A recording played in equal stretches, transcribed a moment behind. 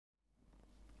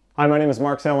Hi, my name is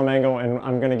Mark Salamango, and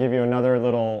I'm going to give you another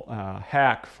little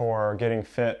hack for getting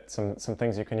fit, some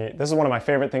things you can eat. This is one of my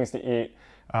favorite things to eat,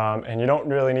 and you don't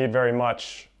really need very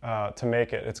much to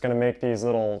make it. It's going to make these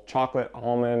little chocolate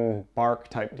almond bark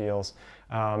type deals.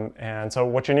 And so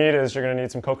what you need is you're going to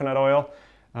need some coconut oil.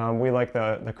 We like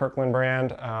the Kirkland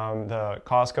brand, the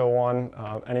Costco one.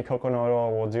 Any coconut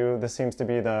oil will do. This seems to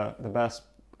be the best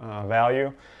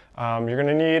value. You're going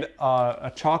to need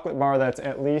a chocolate bar that's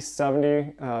at least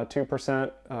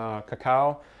 72%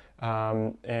 cacao.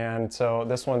 And so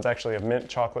this one's actually a mint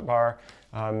chocolate bar.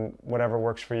 Whatever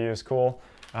works for you is cool.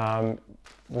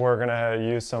 We're going to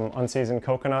use some unseasoned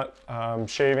coconut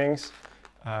shavings,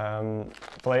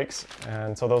 flakes,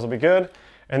 and so those will be good.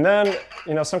 And then,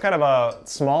 some kind of a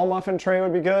small muffin tray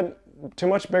would be good. Too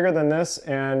much bigger than this,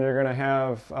 and you're going to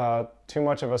have too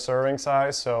much of a serving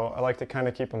size, so I like to kind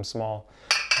of keep them small.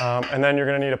 And then you're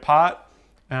going to need a pot,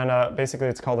 and basically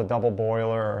it's called a double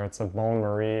boiler, or it's a Bain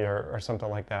Marie, or something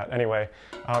like that. Anyway,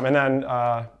 and then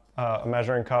a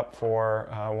measuring cup for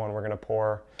when we're going to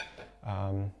pour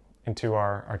into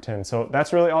our tin. So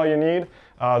that's really all you need.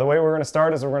 The way we're going to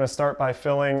start is we're going to start by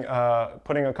putting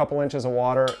a couple inches of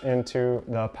water into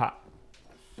the pot.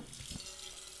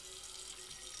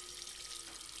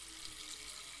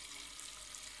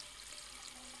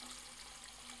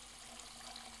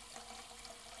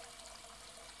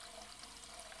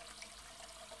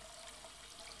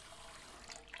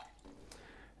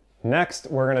 Next,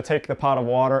 we're going to take the pot of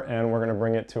water and we're going to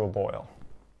bring it to a boil.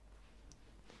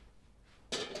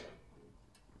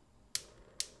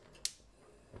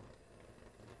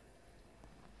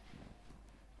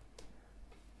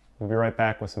 We'll be right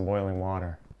back with some boiling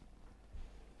water.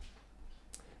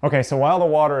 Okay, so while the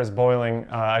water is boiling,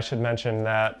 I should mention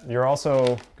that you're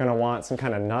also going to want some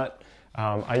kind of nut.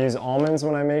 I use almonds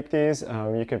when I make these.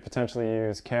 You could potentially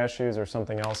use cashews or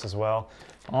something else as well.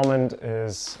 Almond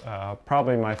is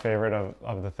probably my favorite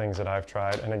of the things that I've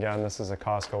tried. And again, this is a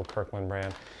Costco Kirkland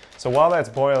brand. So while that's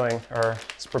boiling, or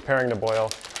it's preparing to boil,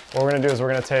 what we're going to do is we're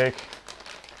going to take,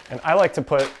 and I like to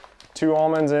put 2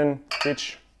 almonds in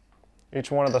each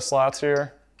one of the slots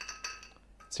here.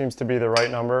 Seems to be the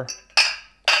right number.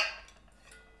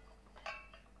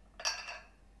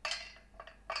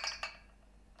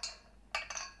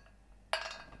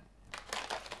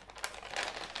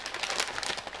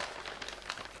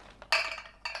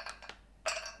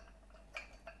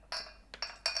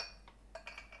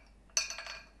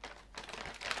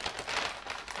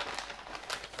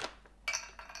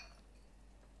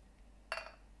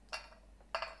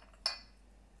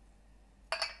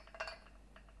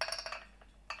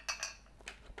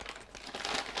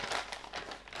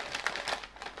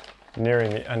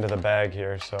 Nearing the end of the bag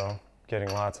here, so getting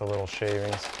lots of little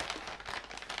shavings.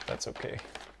 That's okay.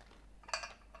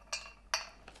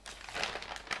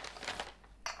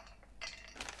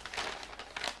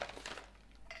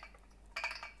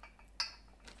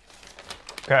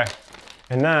 Okay,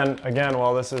 and then again,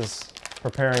 while this is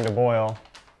preparing to boil,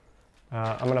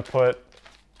 I'm going to put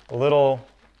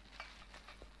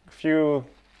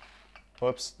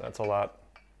whoops, that's a lot.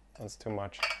 That's too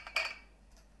much.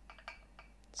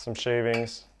 Some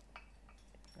shavings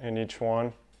in each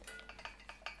one.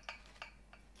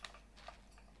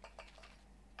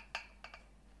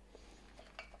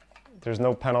 There's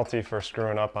no penalty for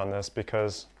screwing up on this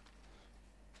because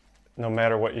no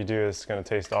matter what you do, it's going to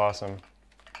taste awesome.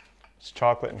 It's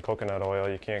chocolate and coconut oil,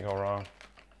 you can't go wrong.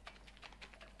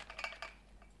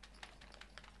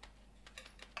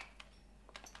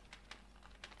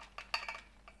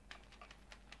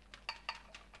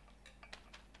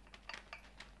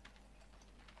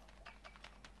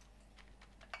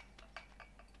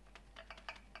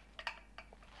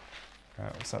 All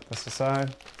right, we'll set this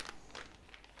aside.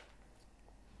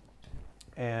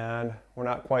 And we're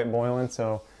not quite boiling,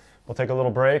 so we'll take a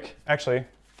little break. Actually,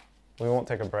 we won't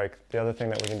take a break. The other thing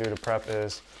that we can do to prep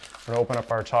is we're gonna open up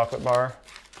our chocolate bar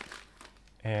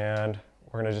and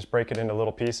we're gonna just break it into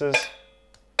little pieces.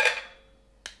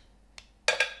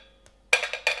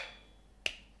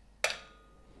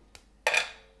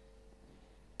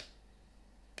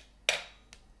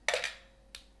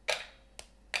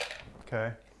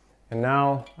 Okay. And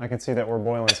now I can see that we're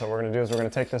boiling, so what we're going to do is we're going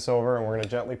to take this over and we're going to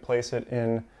gently place it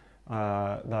in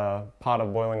the pot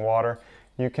of boiling water.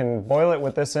 You can boil it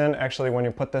with this in. Actually, when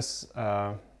you put this,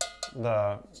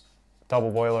 the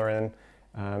double boiler in,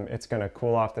 it's going to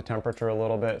cool off the temperature a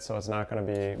little bit, so it's not going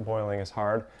to be boiling as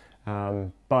hard.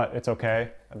 But it's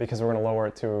okay because we're going to lower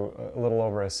it to a little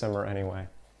over a simmer anyway.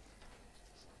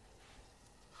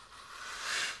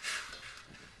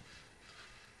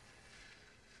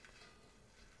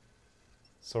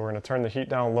 So we're going to turn the heat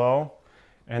down low,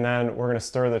 And then we're going to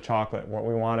stir the chocolate. What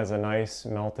we want is a nice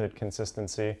melted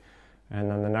consistency.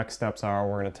 And then the next steps are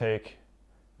we're going to take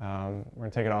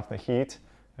it off the heat,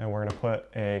 and we're going to put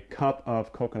a cup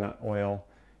of coconut oil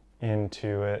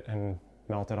into it and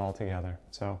melt it all together.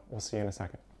 So we'll see you in a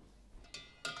second.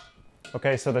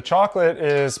 Okay, so the chocolate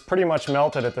is pretty much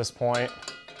melted at this point.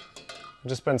 I've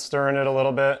just been stirring it a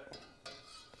little bit.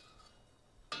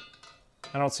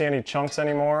 I don't see any chunks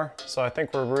anymore, so I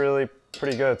think we're really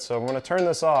pretty good. So I'm going to turn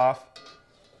this off,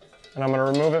 and I'm going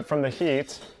to remove it from the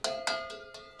heat.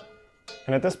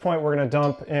 And at this point, we're going to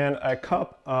dump in a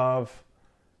cup of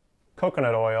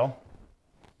coconut oil.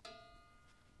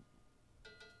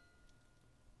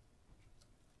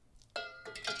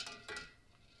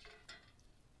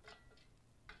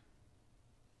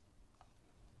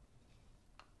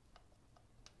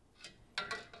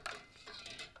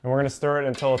 And we're going to stir it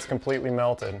until it's completely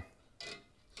melted.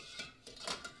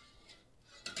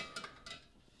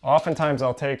 Oftentimes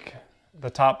I'll take the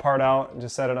top part out and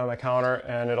just set it on the counter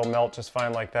and it'll melt just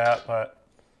fine like that, but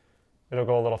it'll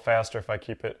go a little faster if I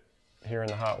keep it here in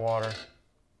the hot water.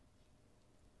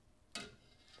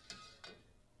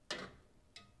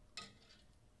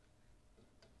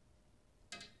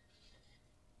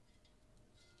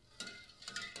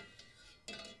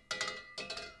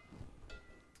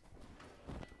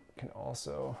 You can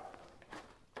also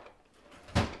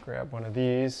grab one of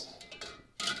these.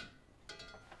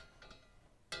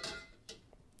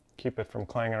 Keep it from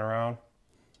clanging around.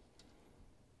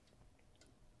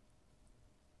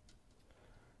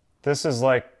 This is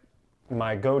like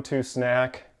my go-to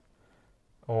snack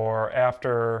or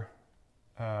after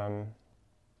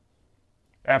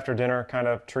dinner kind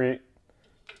of treat.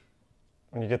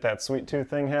 When you get that sweet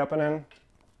tooth thing happening,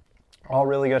 all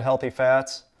really good healthy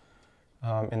fats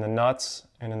in the nuts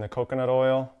and in the coconut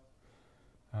oil,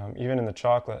 even in the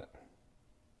chocolate.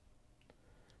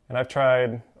 And I've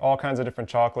tried all kinds of different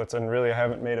chocolates and really I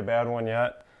haven't made a bad one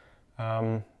yet.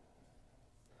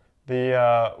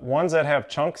 The ones that have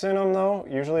chunks in them though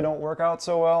usually don't work out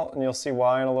so well, and you'll see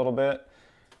why in a little bit.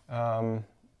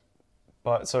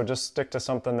 But so just stick to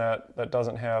something that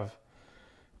doesn't have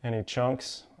any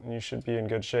chunks and you should be in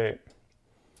good shape.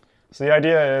 So the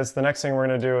idea is the next thing we're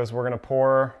going to do is we're going to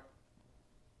pour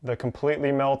the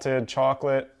completely melted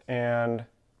chocolate and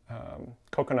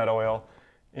coconut oil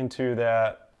into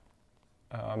that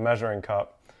measuring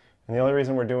cup. And the only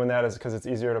reason we're doing that is because it's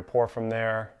easier to pour from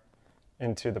there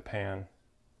into the pan.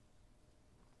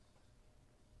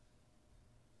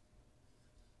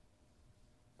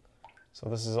 So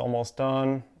this is almost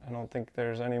done. I don't think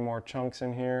there's any more chunks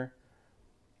in here.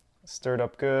 Stirred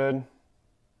up good.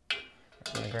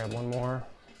 I'm going to grab one more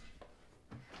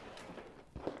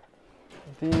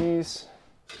of these.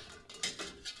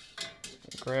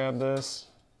 Grab this.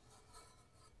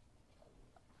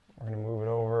 We're going to move it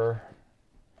over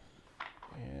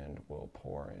and we'll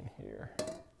pour in here.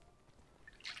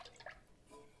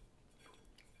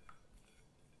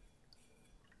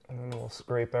 And then we'll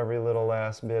scrape every little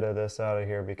last bit of this out of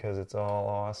here because it's all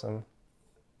awesome.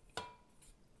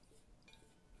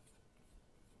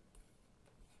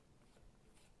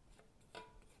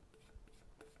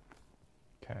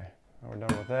 Okay, now we're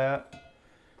done with that.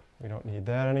 We don't need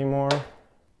that anymore.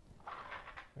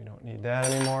 We don't need that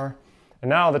anymore. And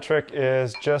now the trick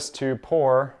is just to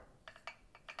pour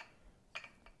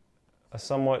a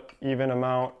somewhat even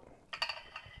amount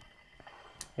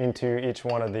into each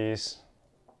one of these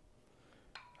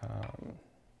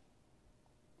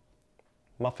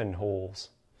muffin holes.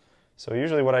 So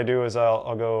usually what I do is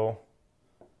I'll go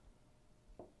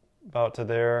about to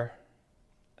there,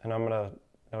 and I'm gonna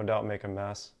no doubt make a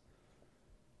mess.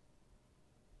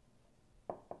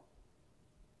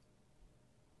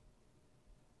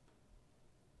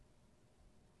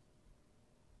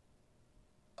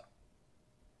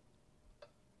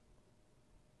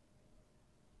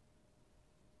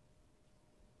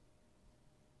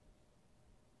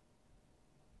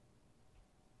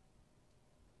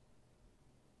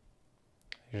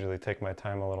 Usually take my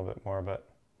time a little bit more, but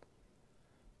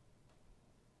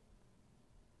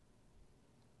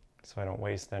so I don't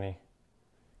waste any.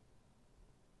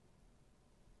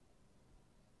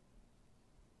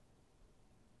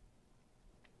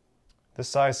 This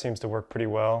size seems to work pretty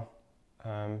well.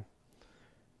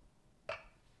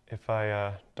 If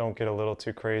I don't get a little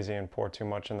too crazy and pour too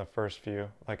much in the first few,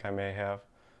 like I may have,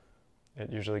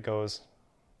 it usually goes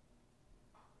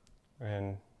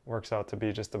and works out to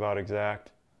be just about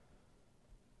exact.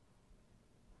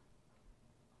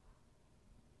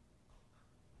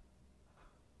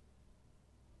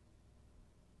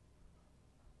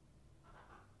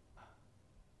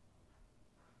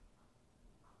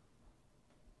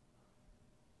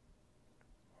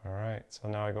 so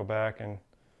now I go back and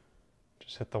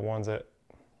just hit the ones that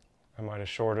I might have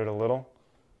shorted a little.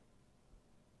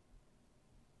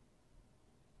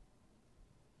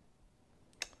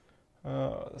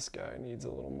 Oh, this guy needs a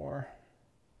little more.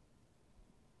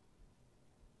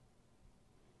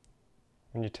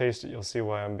 When you taste it, you'll see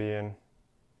why I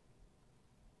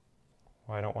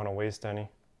don't want to waste any.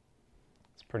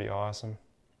 It's pretty awesome.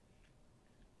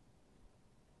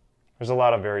 There's a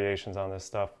lot of variations on this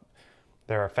stuff.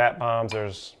 There are fat bombs,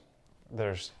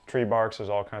 there's tree barks, there's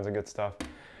all kinds of good stuff.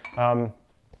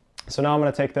 So now I'm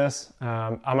going to take this.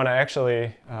 I'm going to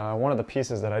actually, one of the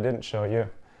pieces that I didn't show you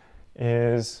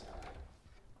is,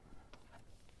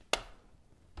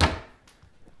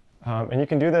 and you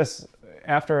can do this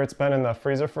after it's been in the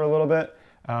freezer for a little bit.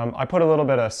 I put a little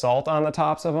bit of salt on the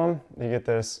tops of them. You get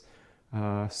this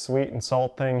sweet and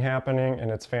salt thing happening, and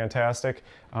it's fantastic.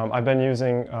 I've been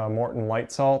using Morton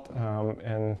light salt,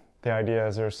 and the idea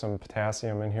is there's some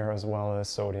potassium in here as well as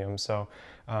sodium. So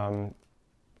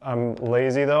I'm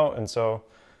lazy though, and so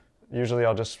usually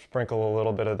I'll just sprinkle a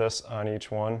little bit of this on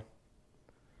each one.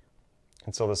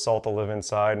 And so the salt will live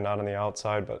inside, not on the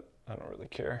outside, but I don't really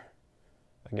care.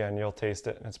 Again, you'll taste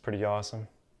it, and it's pretty awesome.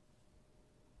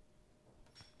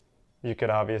 You could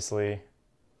obviously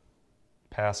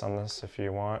pass on this if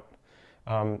you want.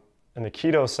 In the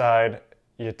keto side,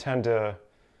 you tend to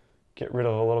get rid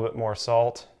of a little bit more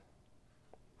salt.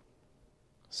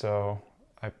 So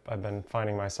I've been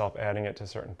finding myself adding it to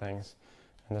certain things,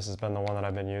 and this has been the one that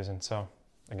I've been using. So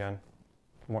again,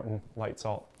 Morton light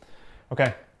salt.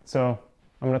 Okay, so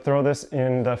I'm going to throw this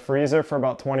in the freezer for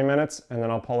about 20 minutes, and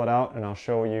then I'll pull it out and I'll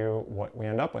show you what we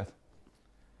end up with.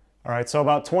 All right, so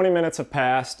about 20 minutes have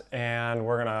passed, and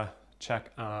we're going to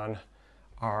check on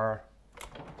our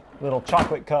little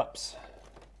chocolate cups.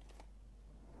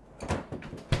 All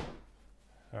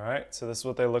right, so this is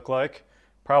what they look like.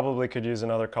 Probably could use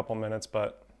another couple minutes,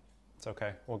 but it's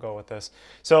okay. We'll go with this.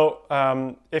 So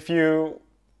if you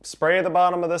spray the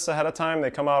bottom of this ahead of time, they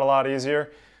come out a lot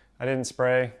easier. I didn't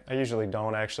spray. I usually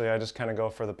don't, actually. I just kind of go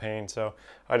for the pain. So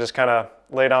I just kind of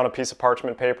lay down a piece of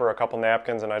parchment paper, a couple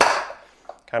napkins, and I just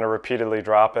kind of repeatedly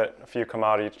drop it. A few come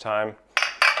out each time.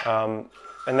 And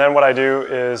then what I do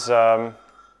is I'll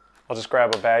just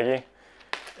grab a baggie,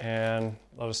 and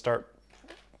I'll just start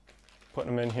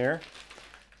putting them in here.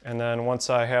 And then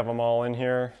once I have them all in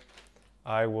here,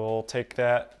 I will take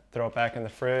that, throw it back in the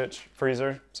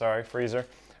freezer.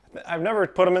 I've never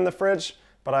put them in the fridge,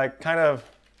 but I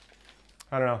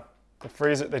don't know,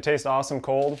 they taste awesome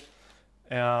cold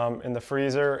in the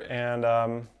freezer, and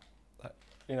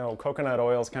you know, coconut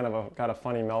oil's kind of got a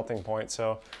funny melting point,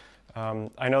 so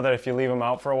I know that if you leave them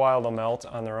out for a while, they'll melt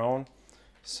on their own,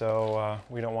 so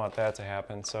we don't want that to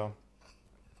happen. So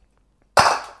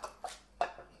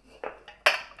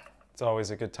it's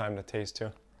always a good time to taste too.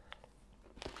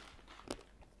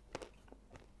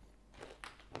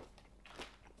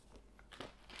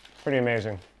 Pretty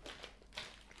amazing.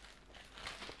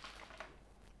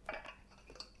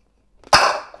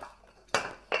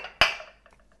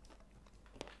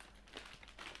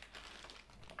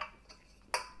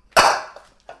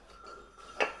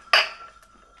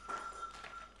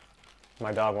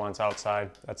 My dog wants outside.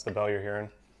 That's the bell you're hearing.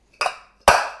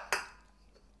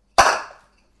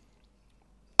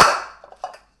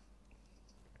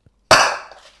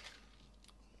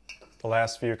 The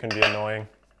last few can be annoying.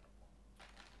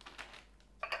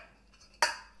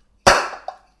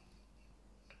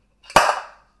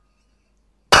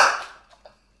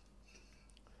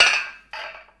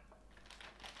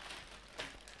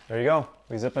 There you go.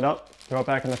 We zip it up, throw it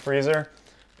back in the freezer,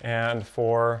 and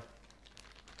for,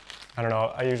 I don't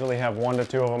know, I usually have 1 to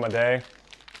 2 of them a day,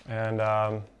 and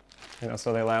you know,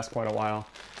 so they last quite a while.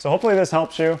 So hopefully this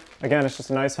helps you. Again, it's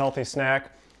just a nice healthy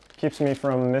snack. Keeps me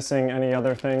from missing any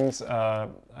other things. I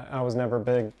was never a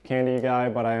big candy guy,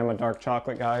 but I am a dark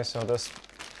chocolate guy, so this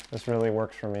really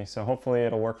works for me. So hopefully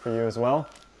it'll work for you as well.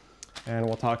 And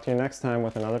we'll talk to you next time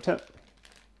with another tip.